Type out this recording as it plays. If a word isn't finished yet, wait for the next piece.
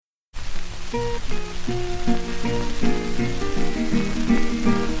Welcome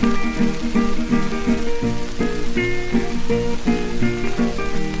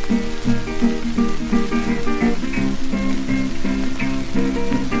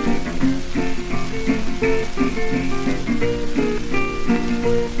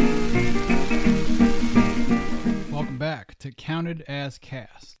back to Counted as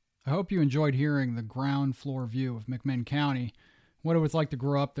Cast. I hope you enjoyed hearing the ground floor view of McMinn County, what it was like to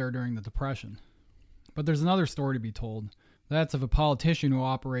grow up there during the Depression. But there's another story to be told. That's of a politician who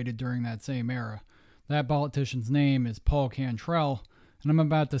operated during that same era. That politician's name is Paul Cantrell, and I'm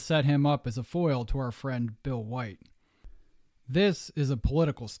about to set him up as a foil to our friend Bill White. This is a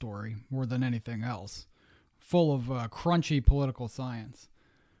political story more than anything else, full of crunchy political science.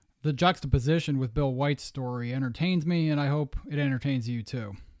 The juxtaposition with Bill White's story entertains me, and I hope it entertains you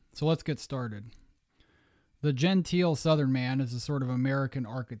too. So let's get started. The genteel Southern man is a sort of American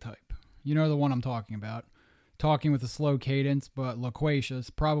archetype. You know the one I'm talking about. Talking with a slow cadence, but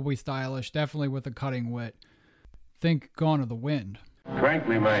loquacious, probably stylish, definitely with a cutting wit. Think Gone with the Wind.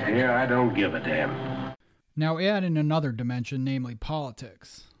 Frankly, my dear, I don't give a damn. Now add in another dimension, namely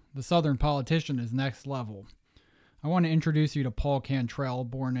politics. The Southern politician is next level. I want to introduce you to Paul Cantrell,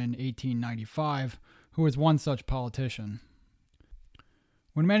 born in 1895, who was one such politician.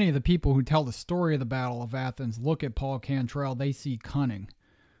 When many of the people who tell the story of the Battle of Athens look at Paul Cantrell, they see cunning.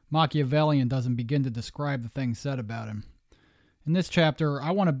 Machiavellian doesn't begin to describe the things said about him. In this chapter,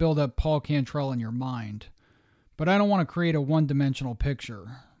 I want to build up Paul Cantrell in your mind, but I don't want to create a one-dimensional picture,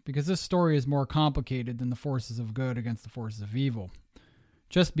 because this story is more complicated than the forces of good against the forces of evil.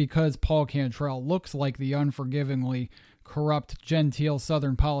 Just because Paul Cantrell looks like the unforgivingly corrupt, genteel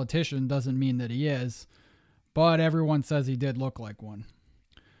Southern politician doesn't mean that he is, but everyone says he did look like one.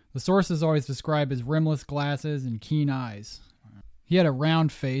 The sources always describe his rimless glasses and keen eyes. He had a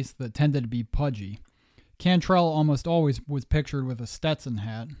round face that tended to be pudgy. Cantrell almost always was pictured with a Stetson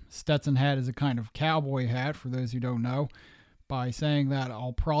hat. Stetson hat is a kind of cowboy hat, for those who don't know. By saying that,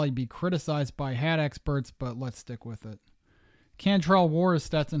 I'll probably be criticized by hat experts, but let's stick with it. Cantrell wore his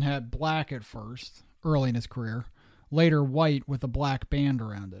Stetson hat black at first, early in his career, later white with a black band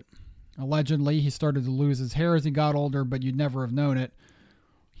around it. Allegedly, he started to lose his hair as he got older, but you'd never have known it.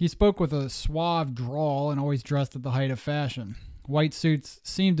 He spoke with a suave drawl and always dressed at the height of fashion. White suits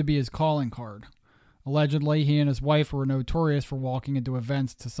seemed to be his calling card. Allegedly, he and his wife were notorious for walking into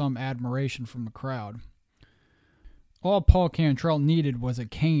events to some admiration from the crowd. All Paul Cantrell needed was a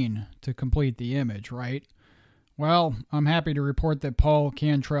cane to complete the image, right? Well, I'm happy to report that Paul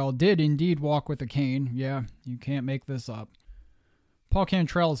Cantrell did indeed walk with a cane. Yeah, you can't make this up. Paul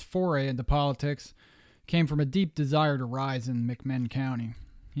Cantrell's foray into politics came from a deep desire to rise in McMinn County.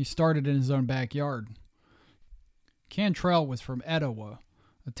 He started in his own backyard. Cantrell was from Etowah,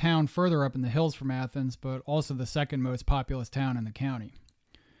 a town further up in the hills from Athens, but also the second most populous town in the county.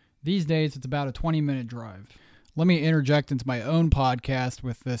 These days, it's about a 20-minute drive. Let me interject into my own podcast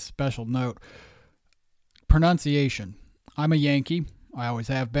with this special note. Pronunciation. I'm a Yankee. I always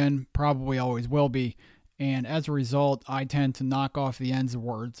have been, probably always will be, and as a result, I tend to knock off the ends of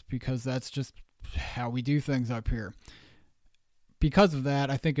words because that's just how we do things up here. Because of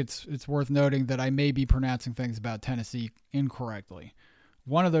that, I think it's worth noting that I may be pronouncing things about Tennessee incorrectly.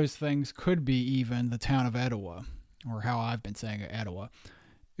 One of those things could be even the town of Etowah, or how I've been saying it, Etowah.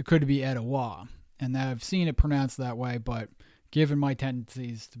 It could be Etowah, and I've seen it pronounced that way, but given my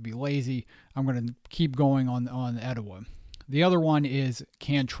tendencies to be lazy, I'm going to keep going on Etowah. The other one is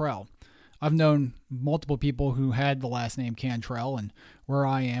Cantrell. I've known multiple people who had the last name Cantrell, and where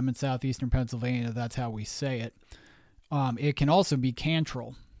I am in southeastern Pennsylvania, that's how we say it. It can also be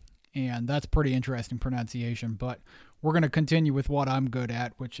Cantrell, and that's pretty interesting pronunciation, but we're going to continue with what I'm good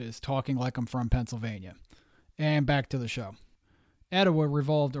at, which is talking like I'm from Pennsylvania. And back to the show. Etowah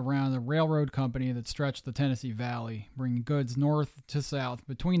revolved around a railroad company that stretched the Tennessee Valley, bringing goods north to south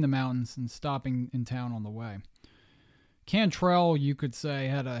between the mountains and stopping in town on the way. Cantrell, you could say,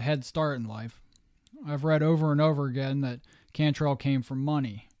 had a head start in life. I've read over and over again that Cantrell came from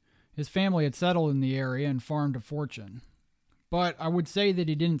money. His family had settled in the area and farmed a fortune. But I would say that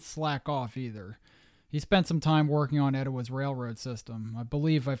he didn't slack off either. He spent some time working on Etowah's railroad system. I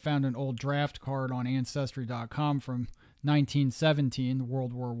believe I found an old draft card on Ancestry.com from 1917,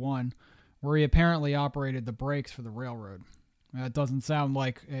 World War I, where he apparently operated the brakes for the railroad. That doesn't sound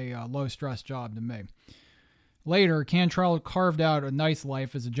like a low-stress job to me. Later, Cantrell carved out a nice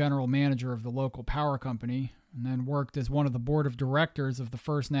life as a general manager of the local power company, and then worked as one of the board of directors of the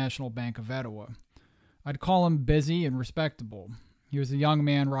First National Bank of Etowah. I'd call him busy and respectable. He was a young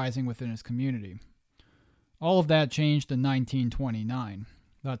man rising within his community. All of that changed in 1929.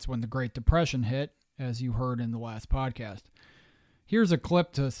 That's when the Great Depression hit, as you heard in the last podcast. Here's a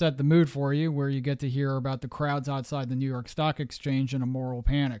clip to set the mood for you, where you get to hear about the crowds outside the New York Stock Exchange in a moral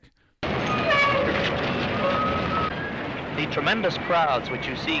panic. The tremendous crowds which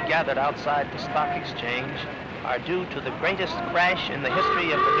you see gathered outside the stock exchange are due to the greatest crash in the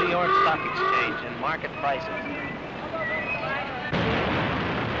history of the New York Stock Exchange in market prices.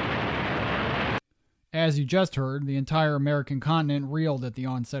 As you just heard, the entire American continent reeled at the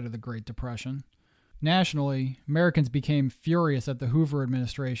onset of the Great Depression. Nationally, Americans became furious at the Hoover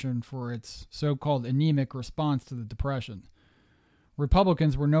administration for its so-called anemic response to the Depression.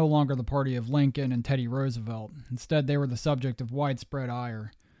 Republicans were no longer the party of Lincoln and Teddy Roosevelt. Instead, they were the subject of widespread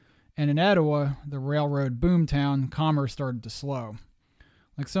ire. And in Etowah, the railroad boomtown, commerce started to slow.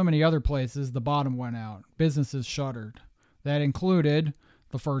 Like so many other places, the bottom went out. Businesses shuttered. That included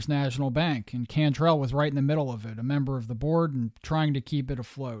the First National Bank, and Cantrell was right in the middle of it, a member of the board and trying to keep it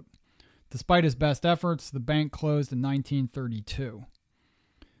afloat. Despite his best efforts, the bank closed in 1932.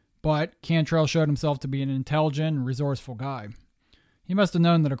 But Cantrell showed himself to be an intelligent and resourceful guy. He must have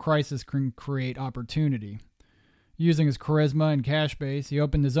known that a crisis can create opportunity. Using his charisma and cash base, he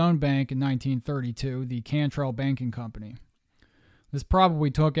opened his own bank in 1932, the Cantrell Banking Company. This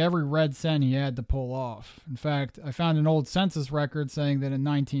probably took every red cent he had to pull off. In fact, I found an old census record saying that in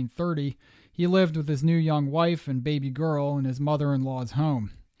 1930, he lived with his new young wife and baby girl in his mother-in-law's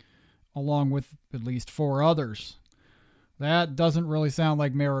home, along with at least 4 others. That doesn't really sound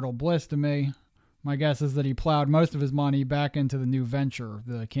like marital bliss to me. My guess is that he plowed most of his money back into the new venture,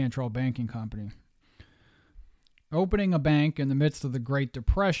 the Cantrell Banking Company. Opening a bank in the midst of the Great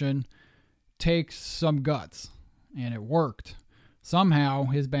Depression takes some guts, and it worked. Somehow,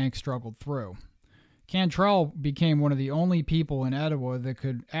 his bank struggled through. Cantrell became one of the only people in Etowah that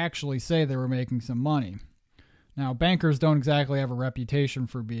could actually say they were making some money. Now, bankers don't exactly have a reputation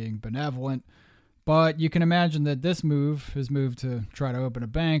for being benevolent, but you can imagine that his move to try to open a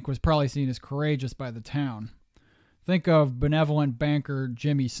bank, was probably seen as courageous by the town. Think of benevolent banker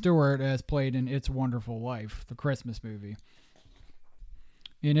Jimmy Stewart as played in It's a Wonderful Life, the Christmas movie.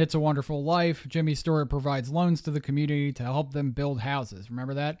 In It's a Wonderful Life, Jimmy Stewart provides loans to the community to help them build houses.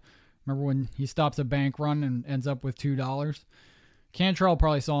 Remember that? Remember when he stops a bank run and ends up with $2? Cantrell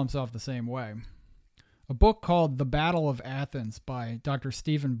probably saw himself the same way. A book called The Battle of Athens by Dr.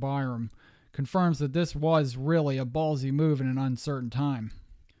 Stephen Byram confirms that this was really a ballsy move in an uncertain time.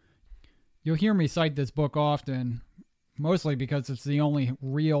 You'll hear me cite this book often, mostly because it's the only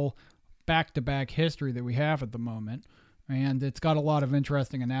real back-to-back history that we have at the moment, and it's got a lot of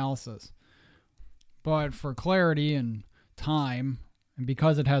interesting analysis. But for clarity and time, and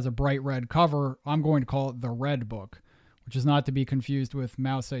because it has a bright red cover, I'm going to call it the Red Book, which is not to be confused with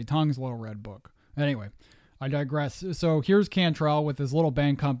Mao Zedong's Little Red Book. Anyway, I digress. So here's Cantrell with his little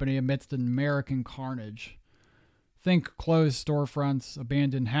bank company amidst an American carnage. Think closed storefronts,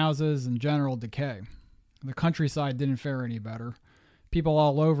 abandoned houses, and general decay. The countryside didn't fare any better. People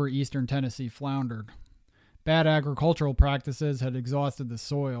all over eastern Tennessee floundered. Bad agricultural practices had exhausted the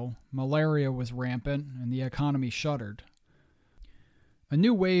soil, malaria was rampant, and the economy shuttered. A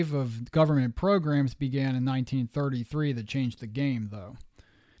new wave of government programs began in 1933 that changed the game, though.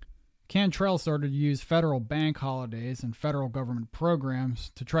 Cantrell started to use federal bank holidays and federal government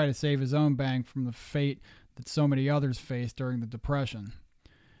programs to try to save his own bank from the fate that so many others faced during the Depression.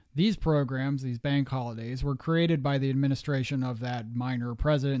 These programs, these bank holidays, were created by the administration of that minor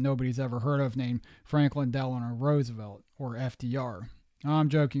president nobody's ever heard of named Franklin Delano Roosevelt, or FDR. I'm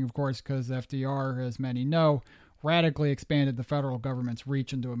joking, of course, because FDR, as many know, radically expanded the federal government's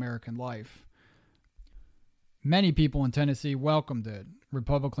reach into American life. Many people in Tennessee welcomed it,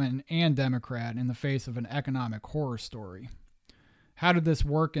 Republican and Democrat, in the face of an economic horror story. How did this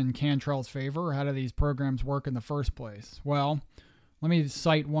work in Cantrell's favor? How do these programs work in the first place? Well, let me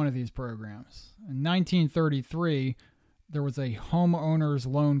cite one of these programs. In 1933, there was a Homeowners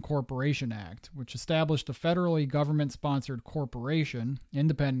Loan Corporation Act, which established a federally government-sponsored corporation,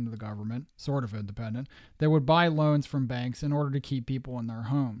 independent of the government, sort of independent, that would buy loans from banks in order to keep people in their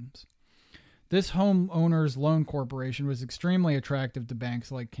homes. This Homeowners Loan Corporation was extremely attractive to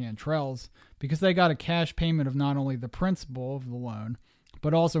banks like Cantrell's because they got a cash payment of not only the principal of the loan,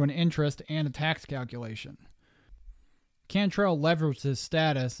 but also an interest and a tax calculation. Cantrell leveraged his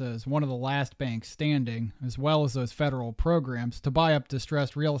status as one of the last banks standing, as well as those federal programs, to buy up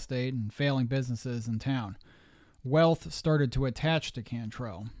distressed real estate and failing businesses in town. Wealth started to attach to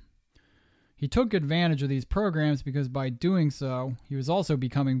Cantrell. He took advantage of these programs because by doing so, he was also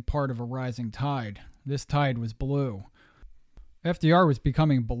becoming part of a rising tide. This tide was blue. FDR was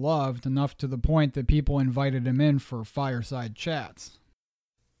becoming beloved enough to the point that people invited him in for fireside chats.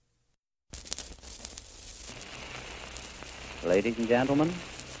 Ladies and gentlemen,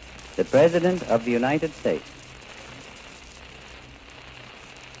 the President of the United States.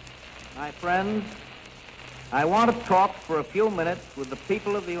 My friends, I want to talk for a few minutes with the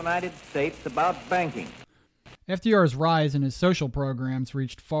people of the United States about banking. FDR's rise in his social programs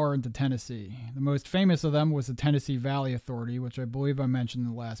reached far into Tennessee. The most famous of them was the Tennessee Valley Authority, which I believe I mentioned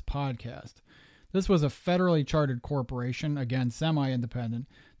in the last podcast. This was a federally chartered corporation, again semi-independent,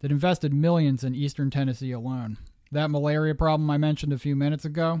 that invested millions in eastern Tennessee alone. That malaria problem I mentioned a few minutes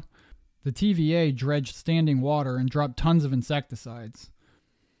ago, the TVA dredged standing water and dropped tons of insecticides.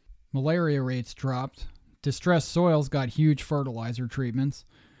 Malaria rates dropped. Distressed soils got huge fertilizer treatments.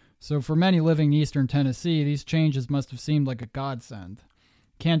 So for many living in eastern Tennessee, these changes must have seemed like a godsend.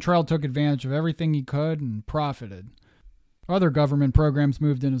 Cantrell took advantage of everything he could and profited. Other government programs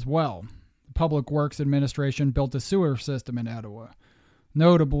moved in as well. The Public Works Administration built a sewer system in Etowah.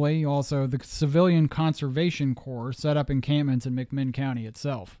 Notably, also, the Civilian Conservation Corps set up encampments in McMinn County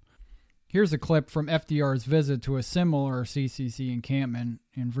itself. Here's a clip from FDR's visit to a similar CCC encampment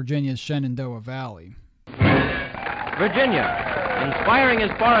in Virginia's Shenandoah Valley. Virginia. Inspiring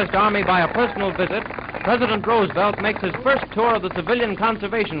his forest army by a personal visit, President Roosevelt makes his first tour of the Civilian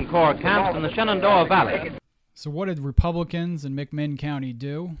Conservation Corps camps in the Shenandoah Valley. So what did Republicans in McMinn County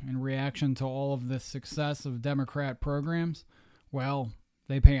do in reaction to all of this success of Democrat programs? Well,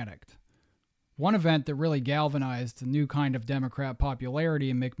 they panicked. One event that really galvanized a new kind of Democrat popularity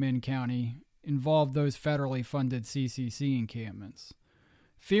in McMinn County involved those federally funded CCC encampments.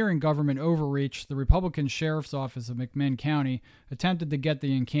 Fearing government overreach, the Republican Sheriff's Office of McMinn County attempted to get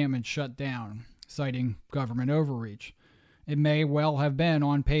the encampment shut down, citing government overreach. It may well have been,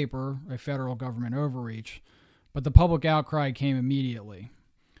 on paper, a federal government overreach, but the public outcry came immediately.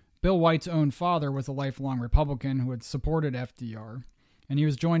 Bill White's own father was a lifelong Republican who had supported FDR, and he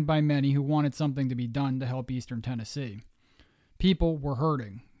was joined by many who wanted something to be done to help eastern Tennessee. People were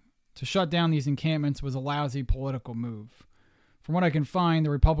hurting. To shut down these encampments was a lousy political move. From what I can find, the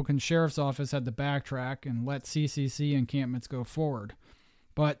Republican Sheriff's Office had to backtrack and let CCC encampments go forward.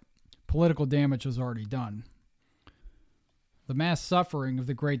 But political damage was already done. The mass suffering of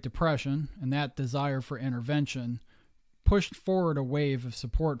the Great Depression and that desire for intervention pushed forward a wave of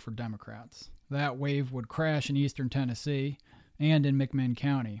support for Democrats. That wave would crash in eastern Tennessee and in McMinn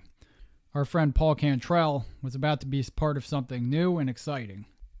County. Our friend Paul Cantrell was about to be part of something new and exciting.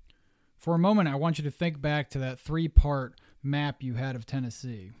 For a moment, I want you to think back to that three-part map you had of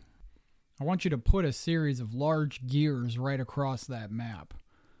Tennessee. I want you to put a series of large gears right across that map.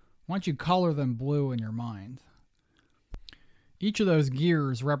 I want you to color them blue in your mind. Each of those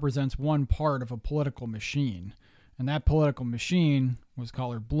gears represents one part of a political machine, and that political machine was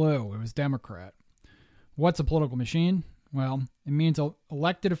colored blue. It was Democrat. What's a political machine? Well, it means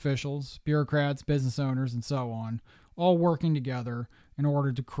elected officials, bureaucrats, business owners, and so on, all working together in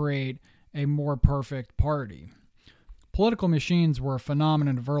order to create a more perfect party. Political machines were a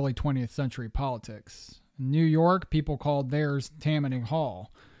phenomenon of early 20th century politics. In New York, people called theirs Tammany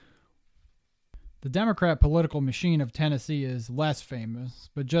Hall. The Democrat political machine of Tennessee is less famous,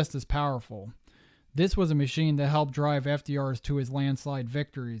 but just as powerful. This was a machine that helped drive FDR to his landslide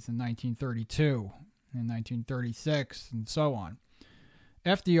victories in 1932, in 1936, and so on.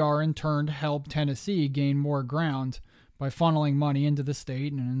 FDR, in turn, helped Tennessee gain more ground by funneling money into the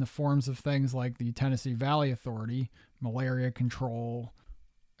state and in the forms of things like the Tennessee Valley Authority, malaria control,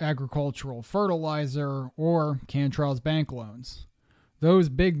 agricultural fertilizer, or Cantrell's bank loans. Those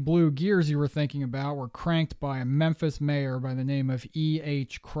big blue gears you were thinking about were cranked by a Memphis mayor by the name of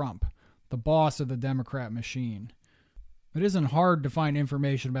E.H. Crump, the boss of the Democrat machine. It isn't hard to find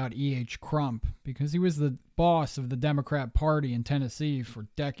information about E.H. Crump because he was the boss of the Democrat Party in Tennessee for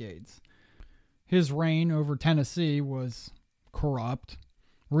decades. His reign over Tennessee was corrupt,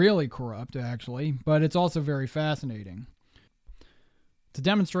 really corrupt actually, but it's also very fascinating. To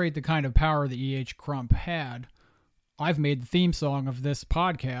demonstrate the kind of power that E.H. Crump had, I've made the theme song of this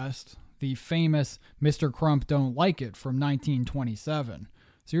podcast, the famous Mr. Crump Don't Like It from 1927.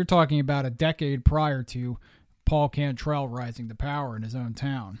 So you're talking about a decade prior to Paul Cantrell rising to power in his own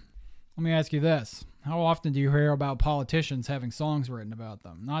town. Let me ask you this. How often do you hear about politicians having songs written about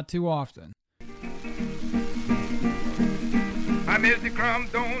them? Not too often. I Mr.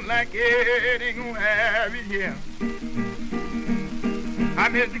 Crump don't like it, ain't gonna have it here. I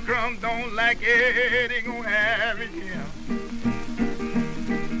Mr. Crump don't like it, ain't gonna have it here.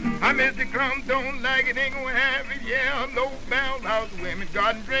 I Mr. Crump don't like it, ain't gonna have it, yeah. No bound house women,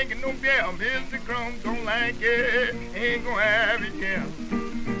 garden drinking, no beer. Mr. Crump don't like it, ain't gonna have it, yeah.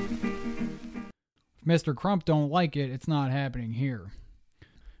 If Mr. Crump don't like it, it's not happening here.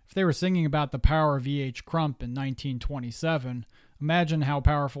 If they were singing about the power of E.H. Crump in 1927, imagine how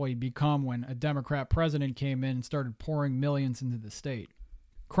powerful he'd become when a Democrat president came in and started pouring millions into the state.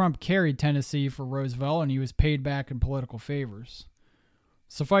 Crump carried Tennessee for Roosevelt, and he was paid back in political favors.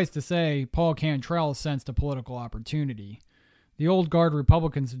 Suffice to say, Paul Cantrell sensed a political opportunity. The old guard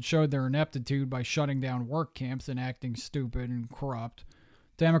Republicans had showed their ineptitude by shutting down work camps and acting stupid and corrupt.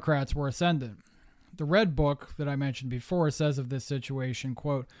 Democrats were ascendant. The Red Book that I mentioned before says of this situation,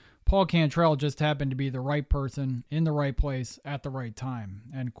 quote, Paul Cantrell just happened to be the right person in the right place at the right time,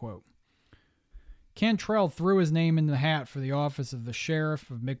 end quote. Cantrell threw his name in the hat for the office of the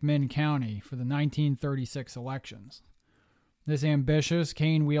sheriff of McMinn County for the 1936 elections. This ambitious,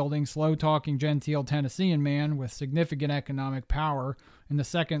 cane-wielding, slow-talking, genteel Tennessean man with significant economic power in the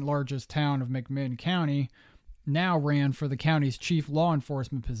second largest town of McMinn County now ran for the county's chief law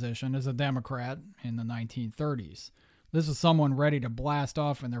enforcement position as a Democrat in the 1930s. This was someone ready to blast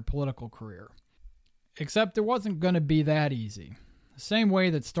off in their political career. Except it wasn't going to be that easy. The same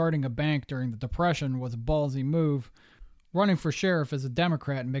way that starting a bank during the Depression was a ballsy move, running for sheriff as a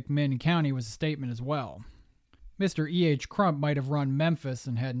Democrat in McMinn County was a statement as well. Mr. E.H. Crump might have run Memphis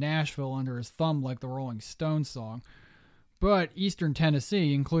and had Nashville under his thumb like the Rolling Stones song, but eastern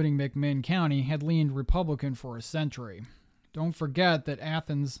Tennessee, including McMinn County, had leaned Republican for a century. Don't forget that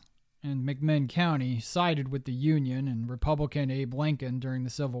Athens and McMinn County sided with the Union and Republican Abe Lincoln during the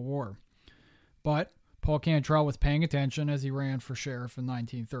Civil War. But Paul Cantrell was paying attention as he ran for sheriff in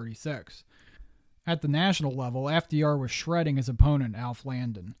 1936. At the national level, FDR was shredding his opponent, Alf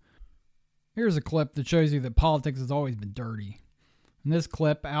Landon. Here's a clip that shows you that politics has always been dirty. In this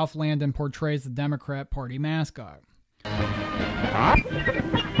clip, Alf Landon portrays the Democrat Party mascot. Huh?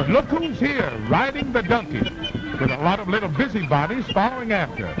 But look who's here, riding the donkey, with a lot of little busybodies following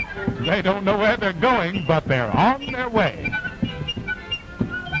after. They don't know where they're going, but they're on their way.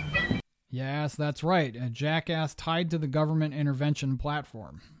 Yes, that's right, a jackass tied to the government intervention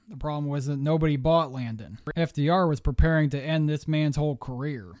platform. The problem was that nobody bought Landon. FDR was preparing to end this man's whole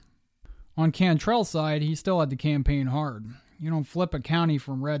career. On Cantrell's side, he still had to campaign hard. You don't flip a county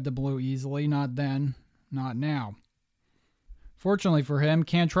from red to blue easily, not then, not now. Fortunately for him,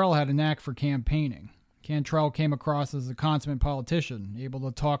 Cantrell had a knack for campaigning. Cantrell came across as a consummate politician, able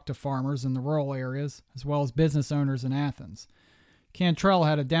to talk to farmers in the rural areas, as well as business owners in Athens. Cantrell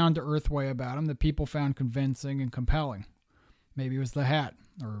had a down-to-earth way about him that people found convincing and compelling. Maybe it was the hat,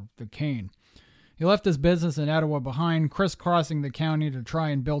 or the cane. He left his business in Etowah behind, crisscrossing the county to try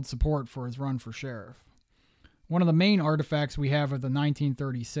and build support for his run for sheriff. One of the main artifacts we have of the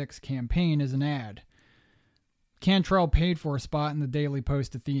 1936 campaign is an ad. Cantrell paid for a spot in the Daily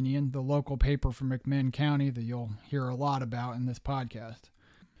Post-Athenian, the local paper from McMinn County that you'll hear a lot about in this podcast.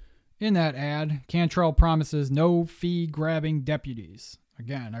 In that ad, Cantrell promises no fee-grabbing deputies.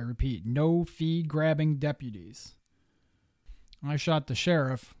 Again, I repeat, no fee-grabbing deputies. I shot the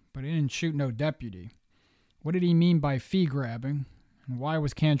sheriff, but he didn't shoot no deputy. What did he mean by fee-grabbing, and why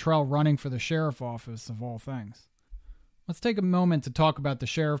was Cantrell running for the sheriff office of all things? Let's take a moment to talk about the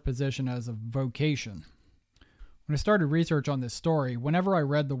sheriff position as a vocation. When I started research on this story, whenever I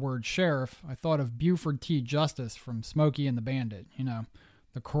read the word sheriff, I thought of Buford T. Justice from Smokey and the Bandit,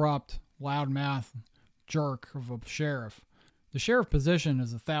 the corrupt, loudmouth jerk of a sheriff. The sheriff position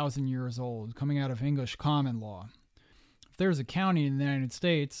is 1,000 years old, coming out of English common law. If there's a county in the United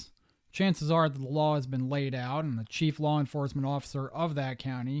States, chances are that the law has been laid out and the chief law enforcement officer of that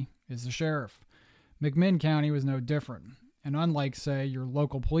county is the sheriff. McMinn County was no different. And unlike, say, your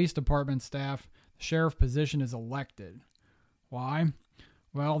local police department staff, the sheriff position is elected. Why?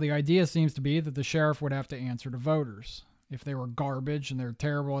 Well, the idea seems to be that the sheriff would have to answer to voters. If they were garbage and they're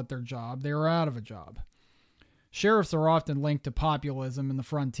terrible at their job, they were out of a job. Sheriffs are often linked to populism and the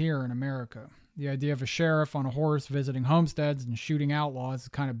frontier in America. The idea of a sheriff on a horse visiting homesteads and shooting outlaws is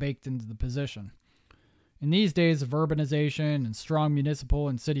kind of baked into the position. In these days of urbanization and strong municipal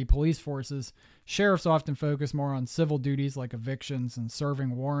and city police forces, sheriffs often focus more on civil duties like evictions and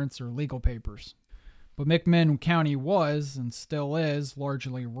serving warrants or legal papers. But McMinn County was, and still is,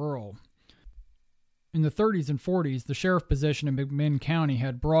 largely rural. In the 30s and 40s, the sheriff position in McMinn County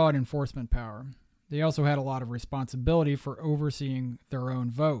had broad enforcement power. They also had a lot of responsibility for overseeing their own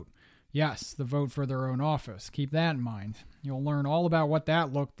vote. Yes, the vote for their own office. Keep that in mind. You'll learn all about what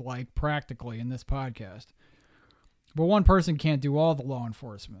that looked like practically in this podcast. But one person can't do all the law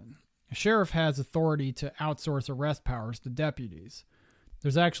enforcement. A sheriff has authority to outsource arrest powers to deputies.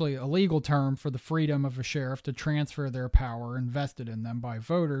 There's actually a legal term for the freedom of a sheriff to transfer their power invested in them by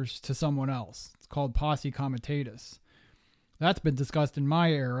voters to someone else. It's called posse comitatus. That's been discussed in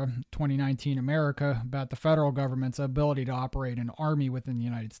my era, 2019 America, about the federal government's ability to operate an army within the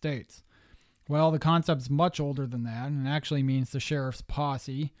United States. Well, the concept's much older than that, and actually means the sheriff's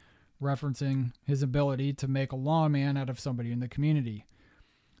posse, referencing his ability to make a lawman out of somebody in the community.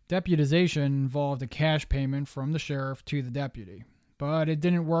 Deputization involved a cash payment from the sheriff to the deputy, but it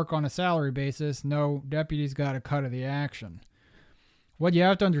didn't work on a salary basis. No, deputies got a cut of the action. What you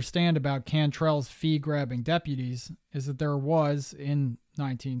have to understand about Cantrell's fee-grabbing deputies is that there was, in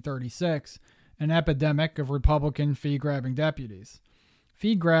 1936, an epidemic of Republican fee-grabbing deputies.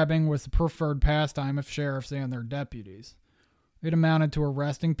 Fee-grabbing was the preferred pastime of sheriffs and their deputies. It amounted to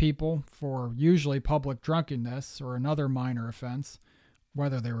arresting people for usually public drunkenness or another minor offense,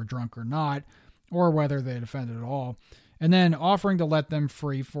 whether they were drunk or not, or whether they had offended at all, and then offering to let them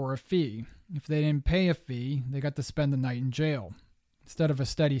free for a fee. If they didn't pay a fee, they got to spend the night in jail. Instead of a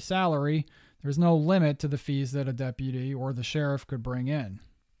steady salary, there's no limit to the fees that a deputy or the sheriff could bring in.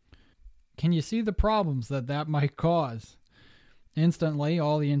 Can you see the problems that might cause? Instantly,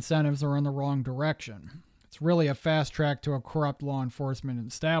 all the incentives are in the wrong direction. It's really a fast track to a corrupt law enforcement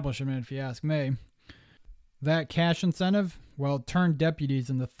establishment, if you ask me. That cash incentive, well, it turned deputies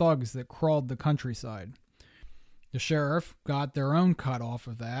into thugs that crawled the countryside. The sheriff got their own cut off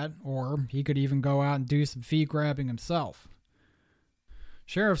of that, or he could even go out and do some fee grabbing himself.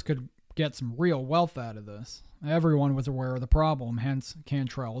 Sheriffs could get some real wealth out of this. Everyone was aware of the problem, hence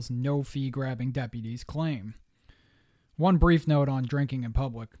Cantrell's no fee grabbing deputies claim. One brief note on drinking in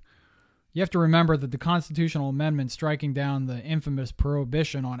public. You have to remember that the constitutional amendment striking down the infamous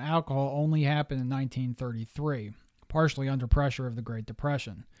prohibition on alcohol only happened in 1933, partially under pressure of the Great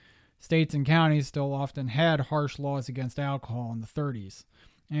Depression. States and counties still often had harsh laws against alcohol in the 30s,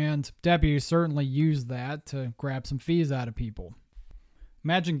 and deputies certainly used that to grab some fees out of people.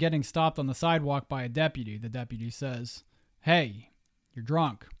 Imagine getting stopped on the sidewalk by a deputy. The deputy says, "Hey, you're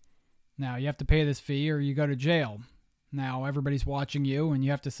drunk. Now you have to pay this fee or you go to jail." Now everybody's watching you and you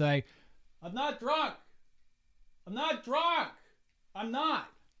have to say, "I'm not drunk. I'm not drunk. I'm not."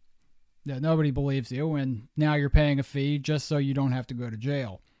 Yeah, nobody believes you, and now you're paying a fee just so you don't have to go to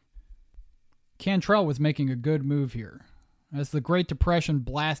jail. Cantrell was making a good move here. As the Great Depression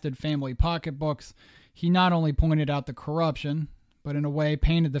blasted family pocketbooks, he not only pointed out the corruption, but in a way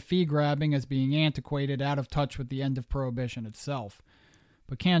painted the fee grabbing as being antiquated, out of touch with the end of Prohibition itself.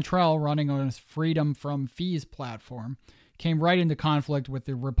 But Cantrell, running on his Freedom from Fees platform, came right into conflict with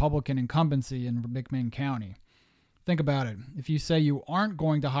the Republican incumbency in McMinn County. Think about it. If you say you aren't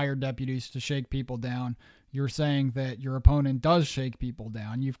going to hire deputies to shake people down, you're saying that your opponent does shake people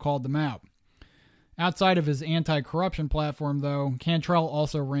down. You've called them out. Outside of his anti-corruption platform, though, Cantrell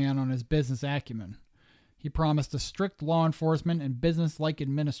also ran on his business acumen. He promised a strict law enforcement and business-like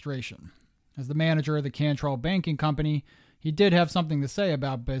administration. As the manager of the Cantrell Banking Company, he did have something to say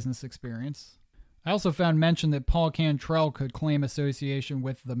about business experience. I also found mention that Paul Cantrell could claim association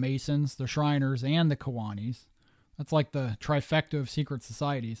with the Masons, the Shriners, and the Kiwanis. That's like the trifecta of secret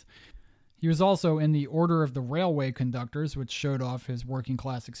societies. He was also in the Order of the Railway Conductors, which showed off his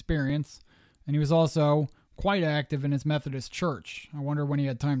working-class experience. And he was also quite active in his Methodist church. I wonder when he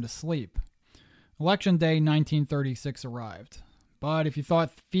had time to sleep. Election day 1936 arrived. But if you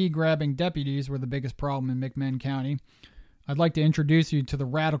thought fee-grabbing deputies were the biggest problem in McMinn County, I'd like to introduce you to the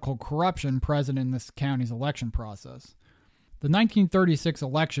radical corruption present in this county's election process. The 1936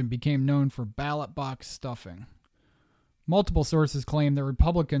 election became known for ballot box stuffing. Multiple sources claim that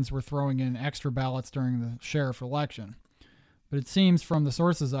Republicans were throwing in extra ballots during the sheriff election. But it seems from the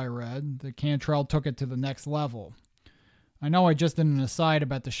sources I read that Cantrell took it to the next level. I know I just did an aside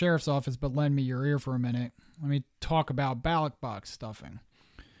about the sheriff's office, but lend me your ear for a minute. Let me talk about ballot box stuffing.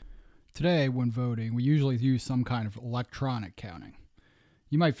 Today, when voting, we usually use some kind of electronic counting.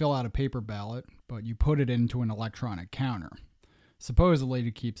 You might fill out a paper ballot, but you put it into an electronic counter. Supposedly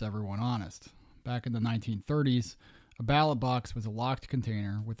it keeps everyone honest. Back in the 1930s, a ballot box was a locked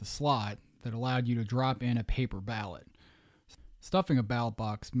container with a slot that allowed you to drop in a paper ballot. Stuffing a ballot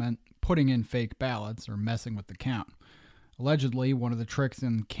box meant putting in fake ballots or messing with the count. Allegedly, one of the tricks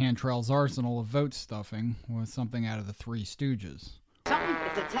in Cantrell's arsenal of vote stuffing was something out of the Three Stooges. Something?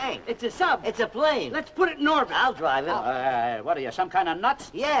 It's a tank. It's a sub. It's a plane. Let's put it in orbit. I'll drive it. What are you, some kind of nuts?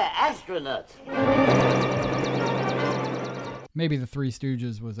 Yeah, astronauts. Maybe the Three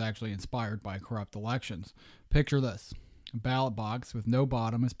Stooges was actually inspired by corrupt elections. Picture this. A ballot box with no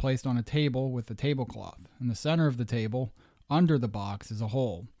bottom is placed on a table with a tablecloth. In the center of the table, under the box, is a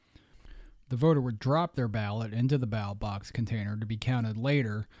hole. The voter would drop their ballot into the ballot box container to be counted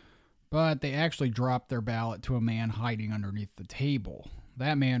later, but they actually dropped their ballot to a man hiding underneath the table.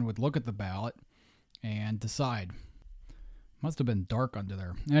 That man would look at the ballot and decide. Must have been dark under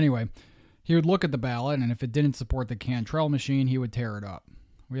there. Anyway, he would look at the ballot, and if it didn't support the Cantrell machine, he would tear it up.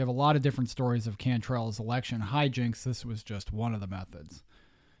 We have a lot of different stories of Cantrell's election hijinks. This was just one of the methods.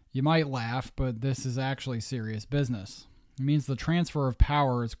 You might laugh, but this is actually serious business. It means the transfer of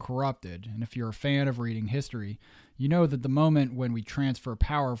power is corrupted, and if you're a fan of reading history, you know that the moment when we transfer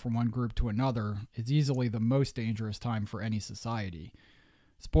power from one group to another is easily the most dangerous time for any society.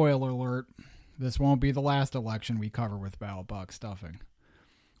 Spoiler alert, this won't be the last election we cover with ballot box stuffing.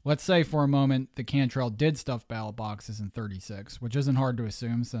 Let's say for a moment that Cantrell did stuff ballot boxes in 36, which isn't hard to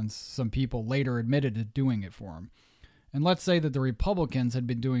assume since some people later admitted to doing it for him. And let's say that the Republicans had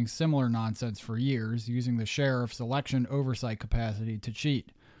been doing similar nonsense for years, using the sheriff's election oversight capacity to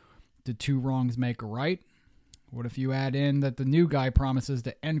cheat. Did two wrongs make a right? What if you add in that the new guy promises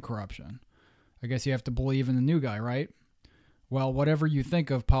to end corruption? I guess you have to believe in the new guy, right? Well, whatever you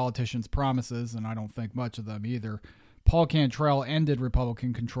think of politicians' promises, and I don't think much of them either, Paul Cantrell ended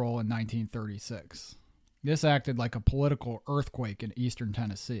Republican control in 1936. This acted like a political earthquake in eastern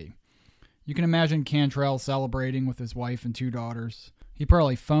Tennessee. You can imagine Cantrell celebrating with his wife and two daughters. He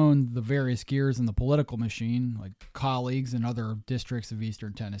probably phoned the various gears in the political machine, like colleagues in other districts of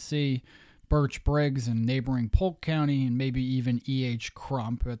eastern Tennessee, Birch Briggs in neighboring Polk County, and maybe even E.H.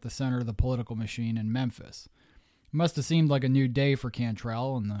 Crump at the center of the political machine in Memphis. It must have seemed like a new day for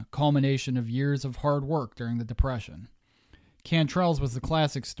Cantrell and the culmination of years of hard work during the Depression. Cantrell's was the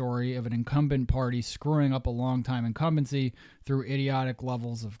classic story of an incumbent party screwing up a long-time incumbency through idiotic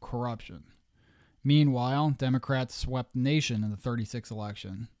levels of corruption. Meanwhile, Democrats swept the nation in the 36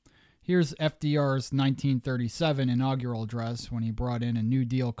 election. Here's FDR's 1937 inaugural address when he brought in a New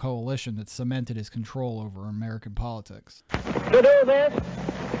Deal coalition that cemented his control over American politics. To do this,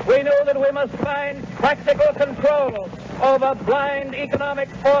 we knew that we must find practical control over blind economic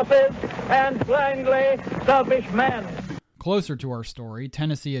forces and blindly selfish men. Closer to our story,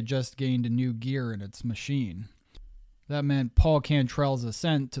 Tennessee had just gained a new gear in its machine. That meant Paul Cantrell's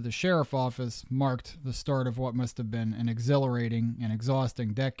ascent to the sheriff office marked the start of what must have been an exhilarating and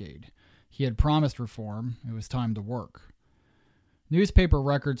exhausting decade. He had promised reform. It was time to work. Newspaper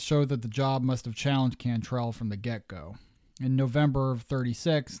records show that the job must have challenged Cantrell from the get-go. In November of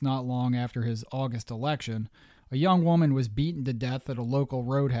 36, not long after his August election, a young woman was beaten to death at a local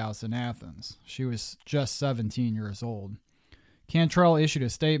roadhouse in Athens. She was just 17 years old. Cantrell issued a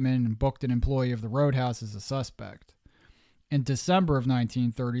statement and booked an employee of the roadhouse as a suspect. In December of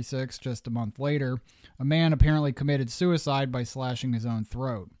 1936, just a month later, a man apparently committed suicide by slashing his own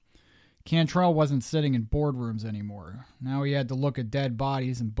throat. Cantrell wasn't sitting in boardrooms anymore. Now he had to look at dead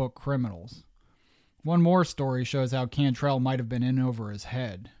bodies and book criminals. One more story shows how Cantrell might have been in over his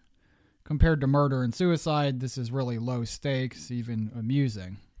head. Compared to murder and suicide, this is really low stakes, even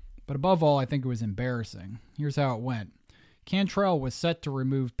amusing. But above all, I think it was embarrassing. Here's how it went. Cantrell was set to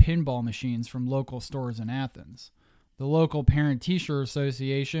remove pinball machines from local stores in Athens. The local parent-teacher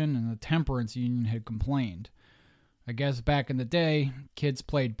association and the temperance union had complained. I guess back in the day, kids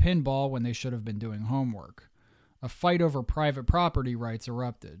played pinball when they should have been doing homework. A fight over private property rights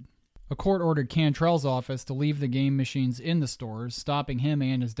erupted. A court ordered Cantrell's office to leave the game machines in the stores, stopping him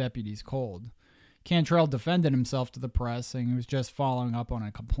and his deputies cold. Cantrell defended himself to the press, saying he was just following up on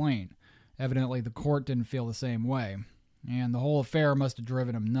a complaint. Evidently, the court didn't feel the same way, and the whole affair must have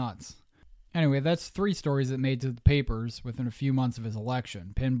driven him nuts. Anyway, that's 3 stories that made to the papers within a few months of his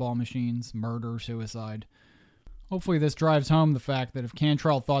election. Pinball machines, murder, suicide. Hopefully this drives home the fact that if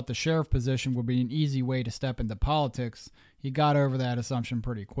Cantrell thought the sheriff position would be an easy way to step into politics, he got over that assumption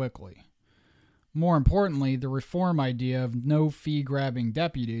pretty quickly. More importantly, the reform idea of no fee-grabbing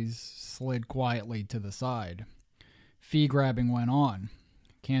deputies slid quietly to the side. Fee-grabbing went on.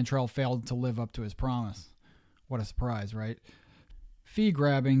 Cantrell failed to live up to his promise. What a surprise, right?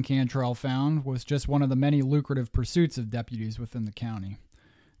 Fee-grabbing, Cantrell found, was just one of the many lucrative pursuits of deputies within the county.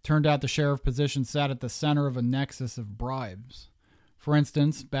 Turned out the sheriff position sat at the center of a nexus of bribes. For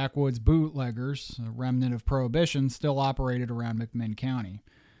instance, backwoods bootleggers, a remnant of Prohibition, still operated around McMinn County.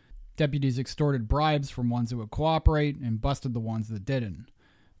 Deputies extorted bribes from ones who would cooperate and busted the ones that didn't.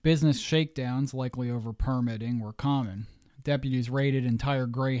 Business shakedowns, likely over permitting, were common. Deputies raided entire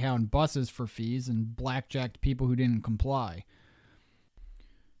Greyhound buses for fees and blackjacked people who didn't comply.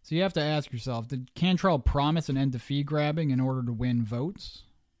 So you have to ask yourself, did Cantrell promise an end to fee grabbing in order to win votes?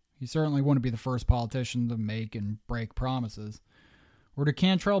 He certainly wouldn't be the first politician to make and break promises. Or did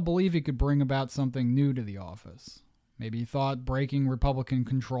Cantrell believe he could bring about something new to the office? Maybe he thought breaking Republican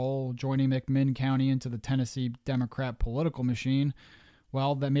control, joining McMinn County into the Tennessee Democrat political machine,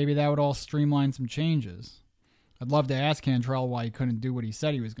 well, that maybe that would all streamline some changes. I'd love to ask Cantrell why he couldn't do what he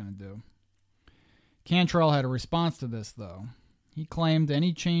said he was going to do. Cantrell had a response to this, though. He claimed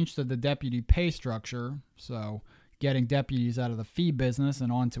any change to the deputy pay structure, so getting deputies out of the fee business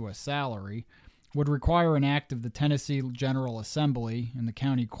and onto a salary, would require an act of the Tennessee General Assembly and the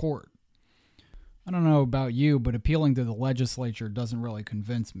county court. I don't know about you, but appealing to the legislature doesn't really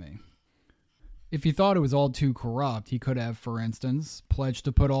convince me. If he thought it was all too corrupt, he could have, for instance, pledged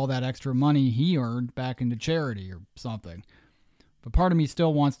to put all that extra money he earned back into charity or something. But part of me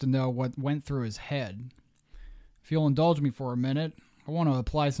still wants to know what went through his head. If you'll indulge me for a minute, I want to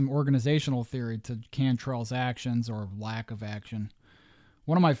apply some organizational theory to Cantrell's actions or lack of action.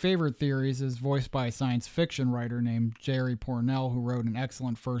 One of my favorite theories is voiced by a science fiction writer named Jerry Pournelle, who wrote an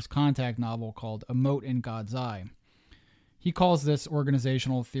excellent First Contact novel called A Mote in God's Eye. He calls this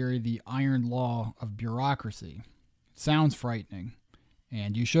organizational theory the iron law of bureaucracy. It sounds frightening,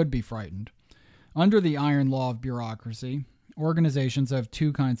 and you should be frightened. Under the iron law of bureaucracy, organizations have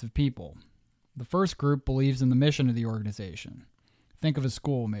two kinds of people. The first group believes in the mission of the organization. Think of a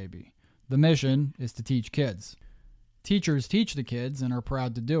school, maybe. The mission is to teach kids. Teachers teach the kids and are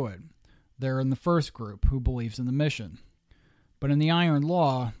proud to do it. They're in the first group, who believes in the mission. But in the iron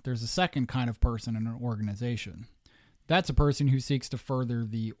law, there's a second kind of person in an organization. That's a person who seeks to further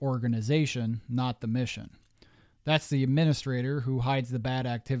the organization, not the mission. That's the administrator who hides the bad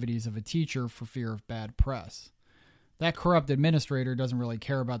activities of a teacher for fear of bad press. That corrupt administrator doesn't really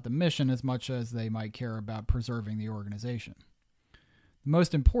care about the mission as much as they might care about preserving the organization. The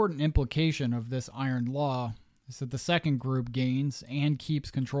most important implication of this iron law is that the second group gains and keeps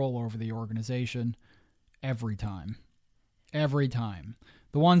control over the organization every time. Every time.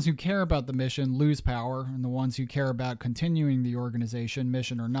 The ones who care about the mission lose power, and the ones who care about continuing the organization,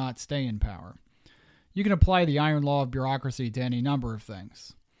 mission or not, stay in power. You can apply the iron law of bureaucracy to any number of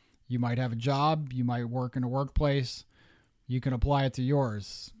things. You might have a job, you might work in a workplace, you can apply it to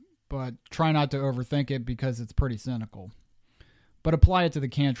yours, but try not to overthink it because it's pretty cynical. But apply it to the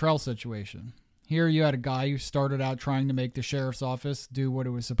Cantrell situation. Here you had a guy who started out trying to make the sheriff's office do what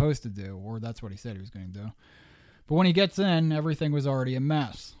it was supposed to do, or that's what he said he was going to do. But when he gets in, everything was already a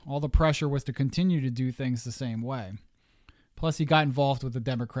mess. All the pressure was to continue to do things the same way. Plus, he got involved with the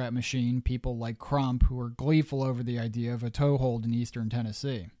Democrat machine, people like Crump, who were gleeful over the idea of a toehold in eastern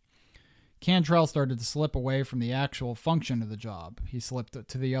Tennessee. Cantrell started to slip away from the actual function of the job. He slipped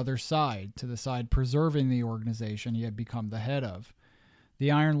to the other side, to the side preserving the organization he had become the head of.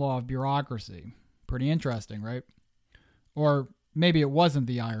 The iron law of bureaucracy. Pretty interesting, right? Or maybe it wasn't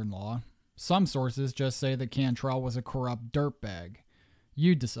the iron law. Some sources just say that Cantrell was a corrupt dirtbag.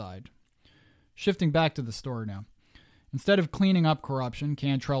 You decide. Shifting back to the story now. Instead of cleaning up corruption,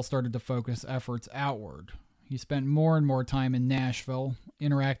 Cantrell started to focus efforts outward. He spent more and more time in Nashville,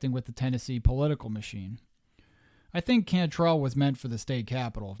 interacting with the Tennessee political machine. I think Cantrell was meant for the state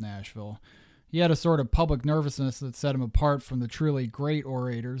capital of Nashville. He had a sort of public nervousness that set him apart from the truly great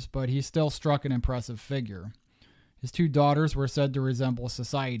orators, but he still struck an impressive figure. His two daughters were said to resemble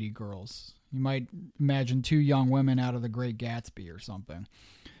society girls. You might imagine two young women out of The Great Gatsby or something.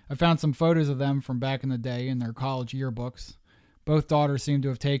 I found some photos of them from back in the day in their college yearbooks. Both daughters seemed to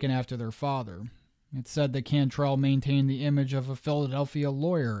have taken after their father. It's said that Cantrell maintained the image of a Philadelphia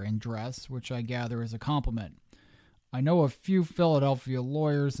lawyer in dress, which I gather is a compliment. I know a few Philadelphia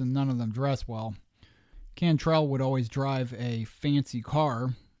lawyers, and none of them dress well. Cantrell would always drive a fancy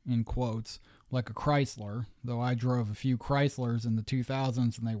car, in quotes, like a Chrysler, though I drove a few Chryslers in the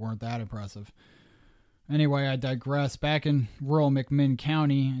 2000s and they weren't that impressive. Anyway, I digress. Back in rural McMinn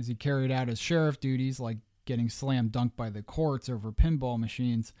County, as he carried out his sheriff duties, like getting slam dunked by the courts over pinball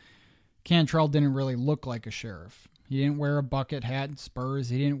machines, Cantrell didn't really look like a sheriff. He didn't wear a bucket hat and spurs.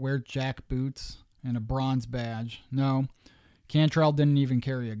 He didn't wear jack boots and a bronze badge. No, Cantrell didn't even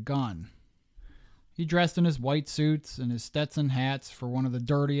carry a gun. He dressed in his white suits and his Stetson hats for one of the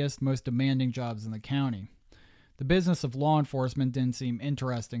dirtiest, most demanding jobs in the county. The business of law enforcement didn't seem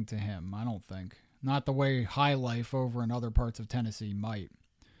interesting to him, I don't think. Not the way high life over in other parts of Tennessee might.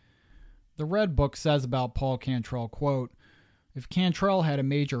 The Red Book says about Paul Cantrell, quote, "If Cantrell had a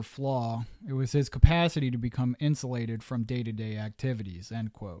major flaw, it was his capacity to become insulated from day-to-day activities,"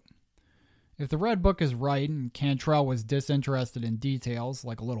 end quote. If the Red Book is right and Cantrell was disinterested in details,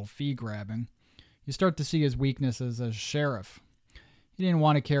 like a little fee-grabbing, you start to see his weaknesses as sheriff. He didn't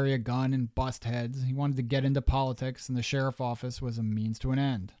want to carry a gun and bust heads. He wanted to get into politics, and the sheriff office was a means to an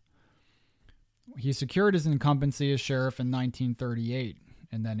end. He secured his incumbency as sheriff in 1938,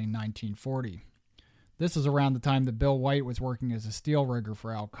 and then in 1940. This is around the time that Bill White was working as a steel rigger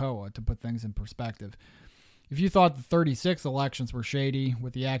for Alcoa, to put things in perspective. If you thought the 36 elections were shady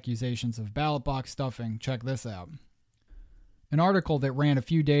with the accusations of ballot box stuffing, check this out. An article that ran a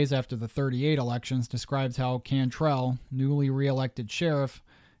few days after the 38 elections describes how Cantrell, newly re-elected sheriff,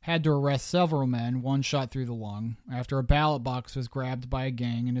 had to arrest several men, one shot through the lung, after a ballot box was grabbed by a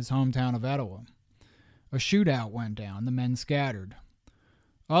gang in his hometown of Etowah. A shootout went down, the men scattered.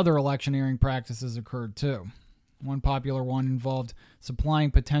 Other electioneering practices occurred too. One popular one involved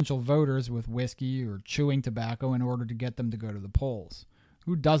supplying potential voters with whiskey or chewing tobacco in order to get them to go to the polls.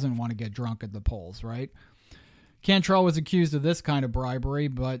 Who doesn't want to get drunk at the polls, right? Cantrell was accused of this kind of bribery,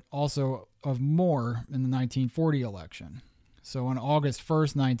 but also of more in the 1940 election. So on August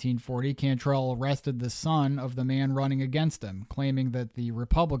 1st, 1940, Cantrell arrested the son of the man running against him, claiming that the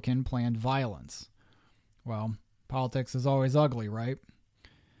Republican planned violence. Well, politics is always ugly, right?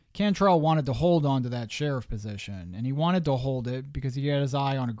 Cantrell wanted to hold on to that sheriff position, and he wanted to hold it because he had his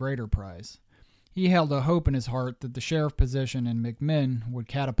eye on a greater prize. He held a hope in his heart that the sheriff position in McMinn would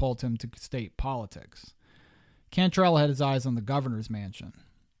catapult him to state politics. Cantrell had his eyes on the governor's mansion.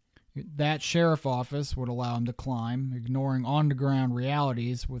 That sheriff office would allow him to climb, ignoring on-the-ground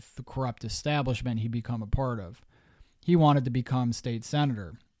realities with the corrupt establishment he'd become a part of. He wanted to become state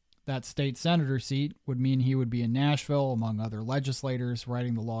senator. That state senator seat would mean he would be in Nashville, among other legislators,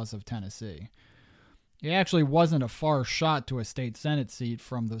 writing the laws of Tennessee. It actually wasn't a far shot to a state senate seat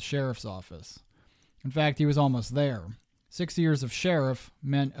from the sheriff's office. In fact, he was almost there. 6 years of sheriff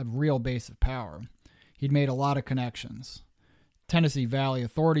meant a real base of power. He'd made a lot of connections. Tennessee Valley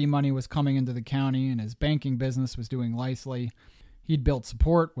Authority money was coming into the county, and his banking business was doing nicely. He'd built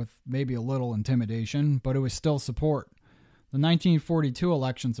support with maybe a little intimidation, but it was still support. The 1942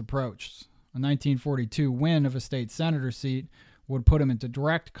 elections approached. A 1942 win of a state senator seat would put him into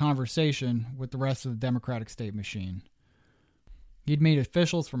direct conversation with the rest of the Democratic state machine. He'd meet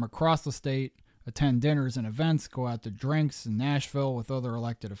officials from across the state, attend dinners and events, go out to drinks in Nashville with other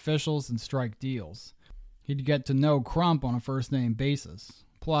elected officials, and strike deals. He'd get to know Crump on a first-name basis.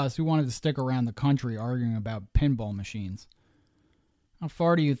 Plus, who wanted to stick around the country arguing about pinball machines? How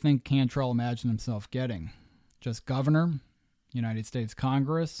far do you think Cantrell imagined himself getting? Just governor? United States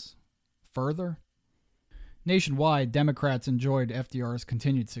Congress? Further? Nationwide, Democrats enjoyed FDR's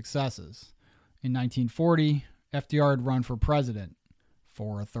continued successes. In 1940, FDR had run for president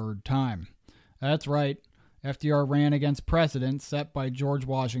for a third time. That's right, FDR ran against precedents set by George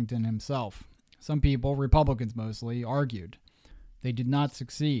Washington himself. Some people, Republicans mostly, argued. They did not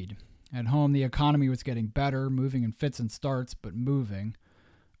succeed. At home, the economy was getting better, moving in fits and starts, but moving.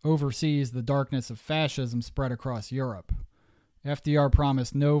 Overseas, the darkness of fascism spread across Europe. FDR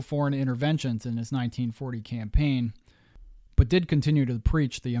promised no foreign interventions in his 1940 campaign, but did continue to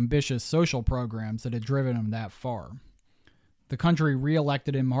preach the ambitious social programs that had driven him that far. The country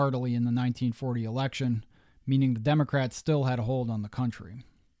re-elected him heartily in the 1940 election, meaning the Democrats still had a hold on the country.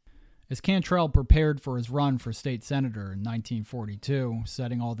 As Cantrell prepared for his run for state senator in 1942,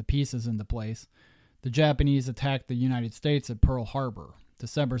 setting all the pieces into place, the Japanese attacked the United States at Pearl Harbor,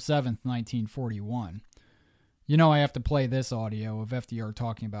 December 7, 1941. You know I have to play this audio of FDR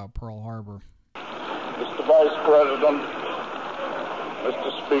talking about Pearl Harbor. Mr. Vice President,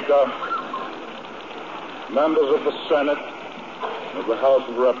 Mr. Speaker, members of the Senate, of the House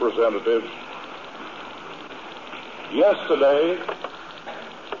of Representatives, yesterday,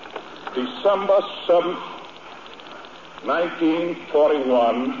 December 7th,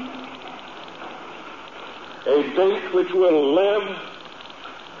 1941, a date which will live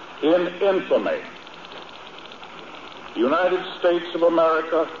in infamy. The United States of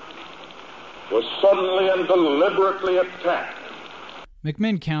America was suddenly and deliberately attacked.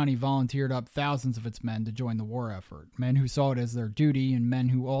 McMinn County volunteered up thousands of its men to join the war effort, men who saw it as their duty and men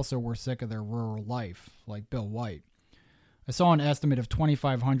who also were sick of their rural life, like Bill White. I saw an estimate of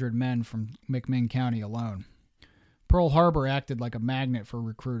 2,500 men from McMinn County alone. Pearl Harbor acted like a magnet for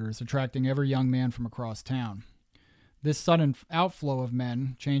recruiters, attracting every young man from across town. This sudden outflow of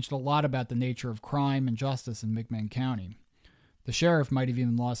men changed a lot about the nature of crime and justice in McMinn County. The sheriff might have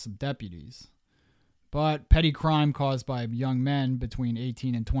even lost some deputies. But petty crime caused by young men between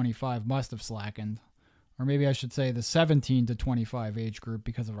 18 and 25 must have slackened. Or maybe I should say the 17 to 25 age group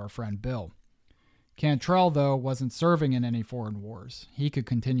because of our friend Bill. Cantrell, though, wasn't serving in any foreign wars. He could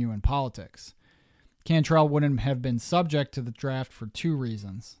continue in politics. Cantrell wouldn't have been subject to the draft for two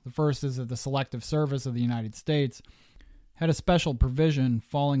reasons. The first is that the Selective Service of the United States had a special provision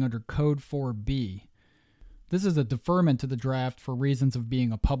falling under Code 4B. This is a deferment to the draft for reasons of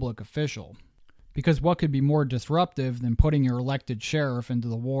being a public official. Because what could be more disruptive than putting your elected sheriff into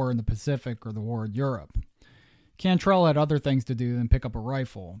the war in the Pacific or the war in Europe? Cantrell had other things to do than pick up a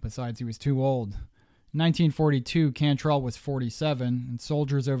rifle. Besides, he was too old. In 1942, Cantrell was 47, and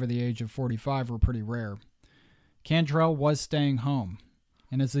soldiers over the age of 45 were pretty rare. Cantrell was staying home,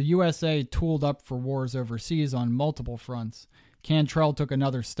 and as the USA tooled up for wars overseas on multiple fronts, Cantrell took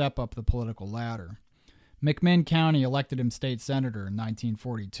another step up the political ladder. McMinn County elected him state senator in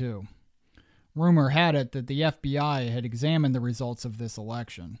 1942. Rumor had it that the FBI had examined the results of this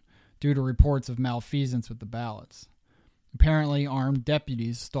election due to reports of malfeasance with the ballots. Apparently, armed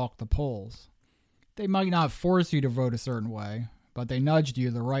deputies stalked the polls. They might not force you to vote a certain way, but they nudged you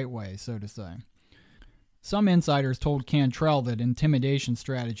the right way, so to say. Some insiders told Cantrell that intimidation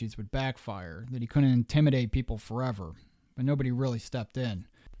strategies would backfire, that he couldn't intimidate people forever, but nobody really stepped in.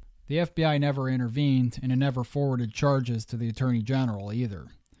 The FBI never intervened, and it never forwarded charges to the Attorney General either.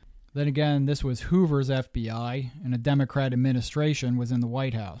 Then again, this was Hoover's FBI, and a Democrat administration was in the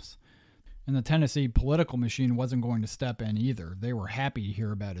White House. And the Tennessee political machine wasn't going to step in either. They were happy to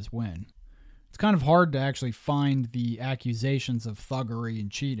hear about his win. It's kind of hard to actually find the accusations of thuggery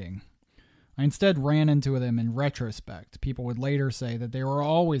and cheating. I instead ran into them in retrospect. People would later say that they were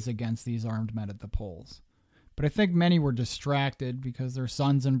always against these armed men at the polls. But I think many were distracted because their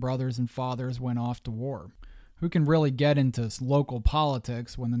sons and brothers and fathers went off to war. Who can really get into local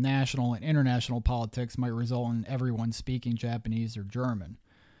politics when the national and international politics might result in everyone speaking Japanese or German?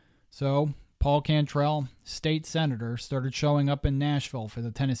 So, Paul Cantrell, state senator, started showing up in Nashville for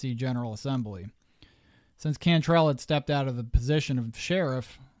the Tennessee General Assembly. Since Cantrell had stepped out of the position of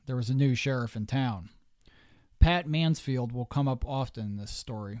sheriff, there was a new sheriff in town. Pat Mansfield will come up often in this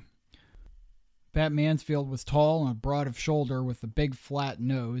story. Pat Mansfield was tall and broad of shoulder with a big flat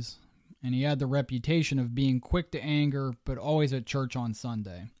nose, and he had the reputation of being quick to anger but always at church on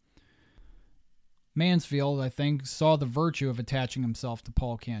Sunday. Mansfield, I think, saw the virtue of attaching himself to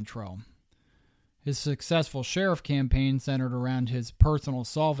Paul Cantrell. His successful sheriff campaign centered around his personal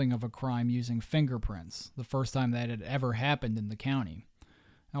solving of a crime using fingerprints, the first time that had ever happened in the county.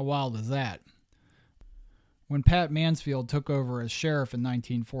 How wild is that? When Pat Mansfield took over as sheriff in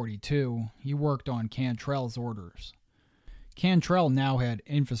 1942, he worked on Cantrell's orders. Cantrell now had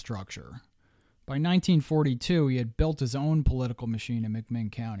infrastructure. By 1942, he had built his own political machine in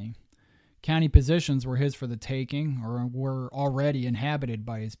McMinn County. County positions were his for the taking or were already inhabited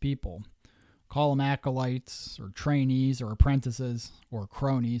by his people. Call them acolytes or trainees or apprentices or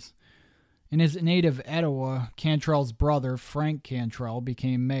cronies. In his native Etowah, Cantrell's brother, Frank Cantrell,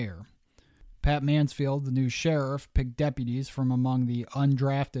 became mayor. Pat Mansfield, the new sheriff, picked deputies from among the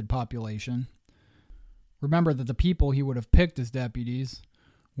undrafted population. Remember that the people he would have picked as deputies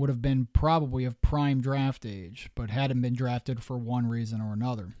would have been probably of prime draft age, but hadn't been drafted for one reason or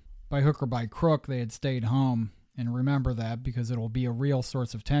another. By hook or by crook, they had stayed home, and remember that because it'll be a real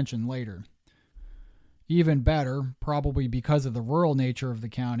source of tension later. Even better, probably because of the rural nature of the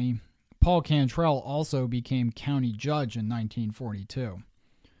county, Paul Cantrell also became county judge in 1942.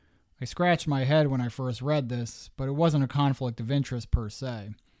 I scratched my head when I first read this, but it wasn't a conflict of interest per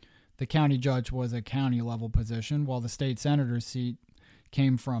se. The county judge was a county-level position, while the state senator's seat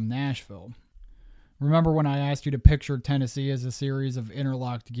came from Nashville. Remember when I asked you to picture Tennessee as a series of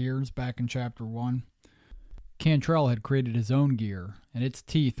interlocked gears back in Chapter 1? Cantrell had created his own gear, and its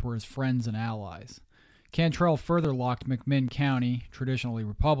teeth were his friends and allies. Cantrell further locked McMinn County, traditionally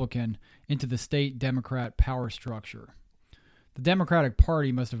Republican, into the state Democrat power structure. The Democratic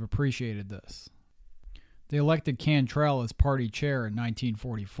Party must have appreciated this. They elected Cantrell as party chair in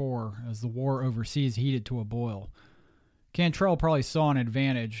 1944 as the war overseas heated to a boil. Cantrell probably saw an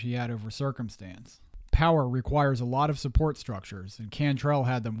advantage he had over circumstance. Power requires a lot of support structures, and Cantrell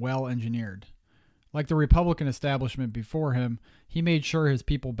had them well engineered. Like the Republican establishment before him, he made sure his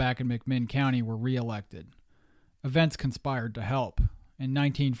people back in McMinn County were re-elected. Events conspired to help. In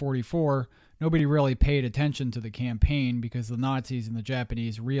 1944, nobody really paid attention to the campaign because the Nazis and the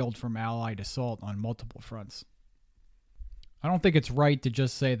Japanese reeled from Allied assault on multiple fronts. I don't think it's right to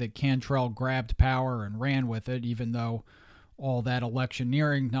just say that Cantrell grabbed power and ran with it, even though all that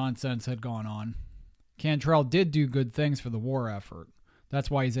electioneering nonsense had gone on. Cantrell did do good things for the war effort. That's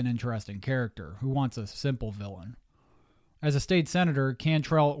why he's an interesting character. Who wants a simple villain? As a state senator,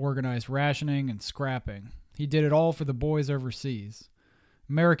 Cantrell organized rationing and scrapping. He did it all for the boys overseas.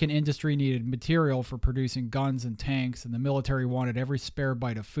 American industry needed material for producing guns and tanks, and the military wanted every spare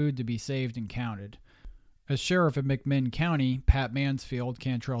bite of food to be saved and counted. As sheriff of McMinn County, Pat Mansfield,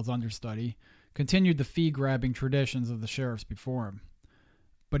 Cantrell's understudy, continued the fee-grabbing traditions of the sheriffs before him.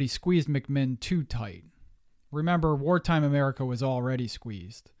 But he squeezed McMinn too tight. Remember, wartime America was already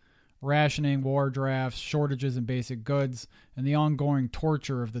squeezed. Rationing, war drafts, shortages in basic goods, and the ongoing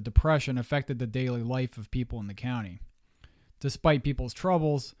torture of the Depression affected the daily life of people in the county. Despite people's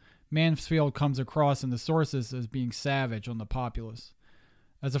troubles, Mansfield comes across in the sources as being savage on the populace.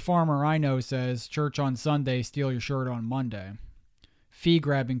 As a farmer I know says, church on Sunday, steal your shirt on Monday. Fee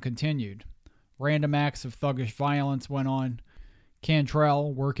grabbing continued. Random acts of thuggish violence went on.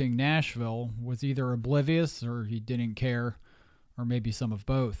 Cantrell, working Nashville, was either oblivious or he didn't care, or maybe some of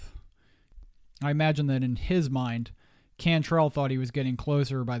both. I imagine that in his mind, Cantrell thought he was getting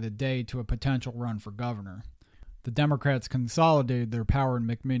closer by the day to a potential run for governor. The Democrats consolidated their power in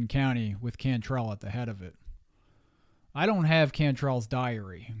McMinn County with Cantrell at the head of it. I don't have Cantrell's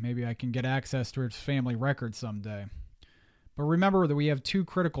diary. Maybe I can get access to his family records someday. But remember that we have two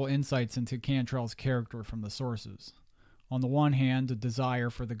critical insights into Cantrell's character from the sources. On the one hand, a desire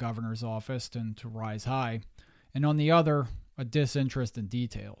for the governor's office and to rise high, and on the other, a disinterest in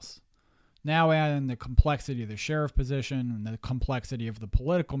details. Now add in the complexity of the sheriff position and the complexity of the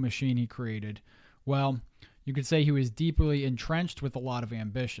political machine he created, well, you could say he was deeply entrenched with a lot of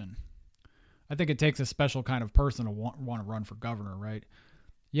ambition. I think it takes a special kind of person to want to run for governor, right?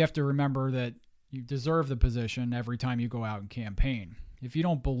 You have to remember that you deserve the position every time you go out and campaign. If you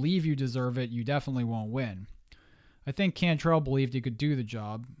don't believe you deserve it, you definitely won't win. I think Cantrell believed he could do the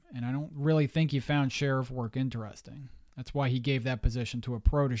job, and I don't really think he found sheriff work interesting. That's why he gave that position to a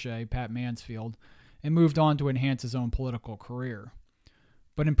protege, Pat Mansfield, and moved on to enhance his own political career.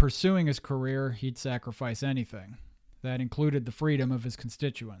 But in pursuing his career, he'd sacrifice anything. That included the freedom of his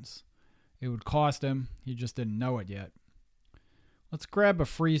constituents. It would cost him, he just didn't know it yet. Let's grab a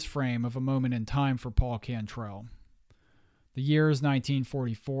freeze frame of a moment in time for Paul Cantrell. The year is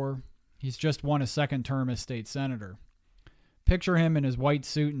 1944. He's just won a second term as state senator. Picture him in his white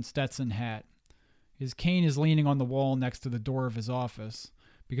suit and Stetson hat. His cane is leaning on the wall next to the door of his office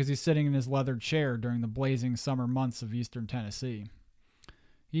because he's sitting in his leather chair during the blazing summer months of eastern Tennessee.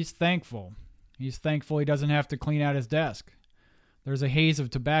 He's thankful. He's thankful he doesn't have to clean out his desk. There's a haze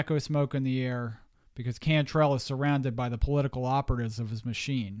of tobacco smoke in the air because Cantrell is surrounded by the political operatives of his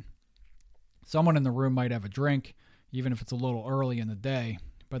machine. Someone in the room might have a drink, even if it's a little early in the day,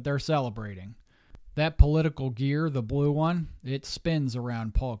 but they're celebrating. That political gear, the blue one, it spins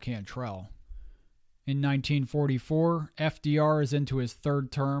around Paul Cantrell. In 1944, FDR is into his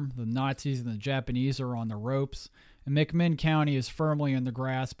third term, the Nazis and the Japanese are on the ropes, and McMinn County is firmly in the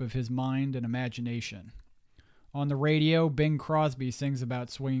grasp of his mind and imagination. On the radio, Bing Crosby sings about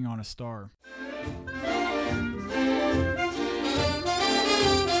swinging on a star.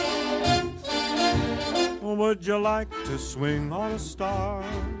 Would you like to swing on a star?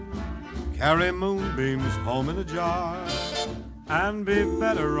 Carry moonbeams home in a jar and be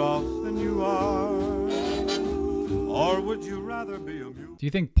better off than you are? Or would you rather be a mule? Do you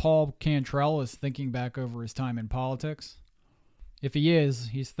think Paul Cantrell is thinking back over his time in politics? If he is,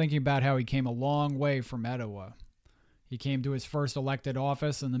 he's thinking about how he came a long way from Etowah. He came to his first elected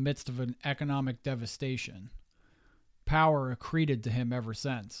office in the midst of an economic devastation. Power accreted to him ever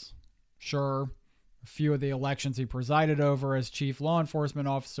since. Sure, a few of the elections he presided over as chief law enforcement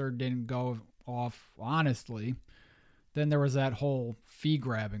officer didn't go off honestly. Then there was that whole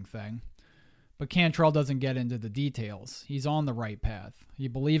fee-grabbing thing. But Cantrell doesn't get into the details. He's on the right path. He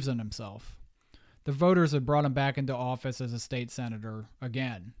believes in himself. The voters had brought him back into office as a state senator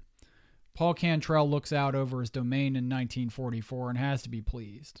again. Paul Cantrell looks out over his domain in 1944 and has to be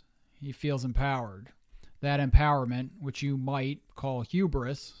pleased. He feels empowered. That empowerment, which you might call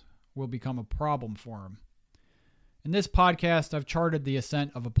hubris, will become a problem for him. In this podcast, I've charted the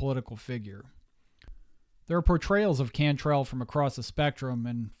ascent of a political figure. There are portrayals of Cantrell from across the spectrum,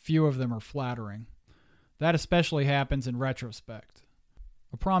 and few of them are flattering. That especially happens in retrospect.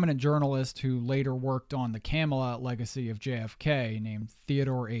 A prominent journalist who later worked on the Camelot legacy of JFK, named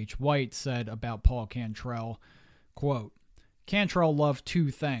Theodore H. White, said about Paul Cantrell, quote, "Cantrell loved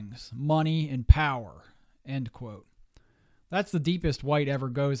two things, money and power," end quote. That's the deepest White ever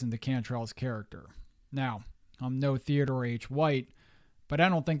goes into Cantrell's character. Now, I'm no Theodore H. White, but I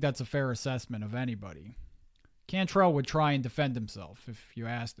don't think that's a fair assessment of anybody. Cantrell would try and defend himself if you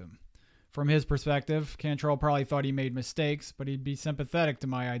asked him. From his perspective, Cantrell probably thought he made mistakes, but he'd be sympathetic to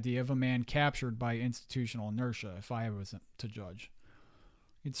my idea of a man captured by institutional inertia if I was to judge.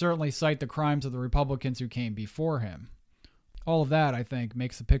 He'd certainly cite the crimes of the Republicans who came before him. All of that, I think,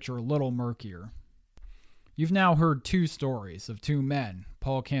 makes the picture a little murkier. You've now heard two stories of two men,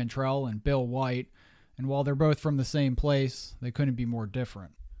 Paul Cantrell and Bill White, and while they're both from the same place, they couldn't be more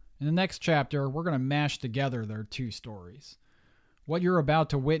different. In the next chapter, we're going to mash together their two stories. What you're about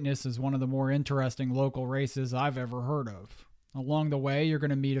to witness is one of the more interesting local races I've ever heard of. Along the way, you're going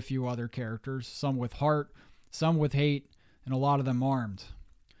to meet a few other characters, some with heart, some with hate, and a lot of them armed.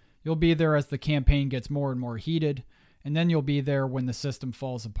 You'll be there as the campaign gets more and more heated, and then you'll be there when the system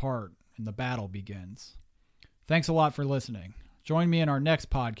falls apart and the battle begins. Thanks a lot for listening. Join me in our next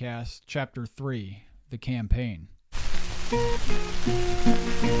podcast, Chapter 3, The Campaign.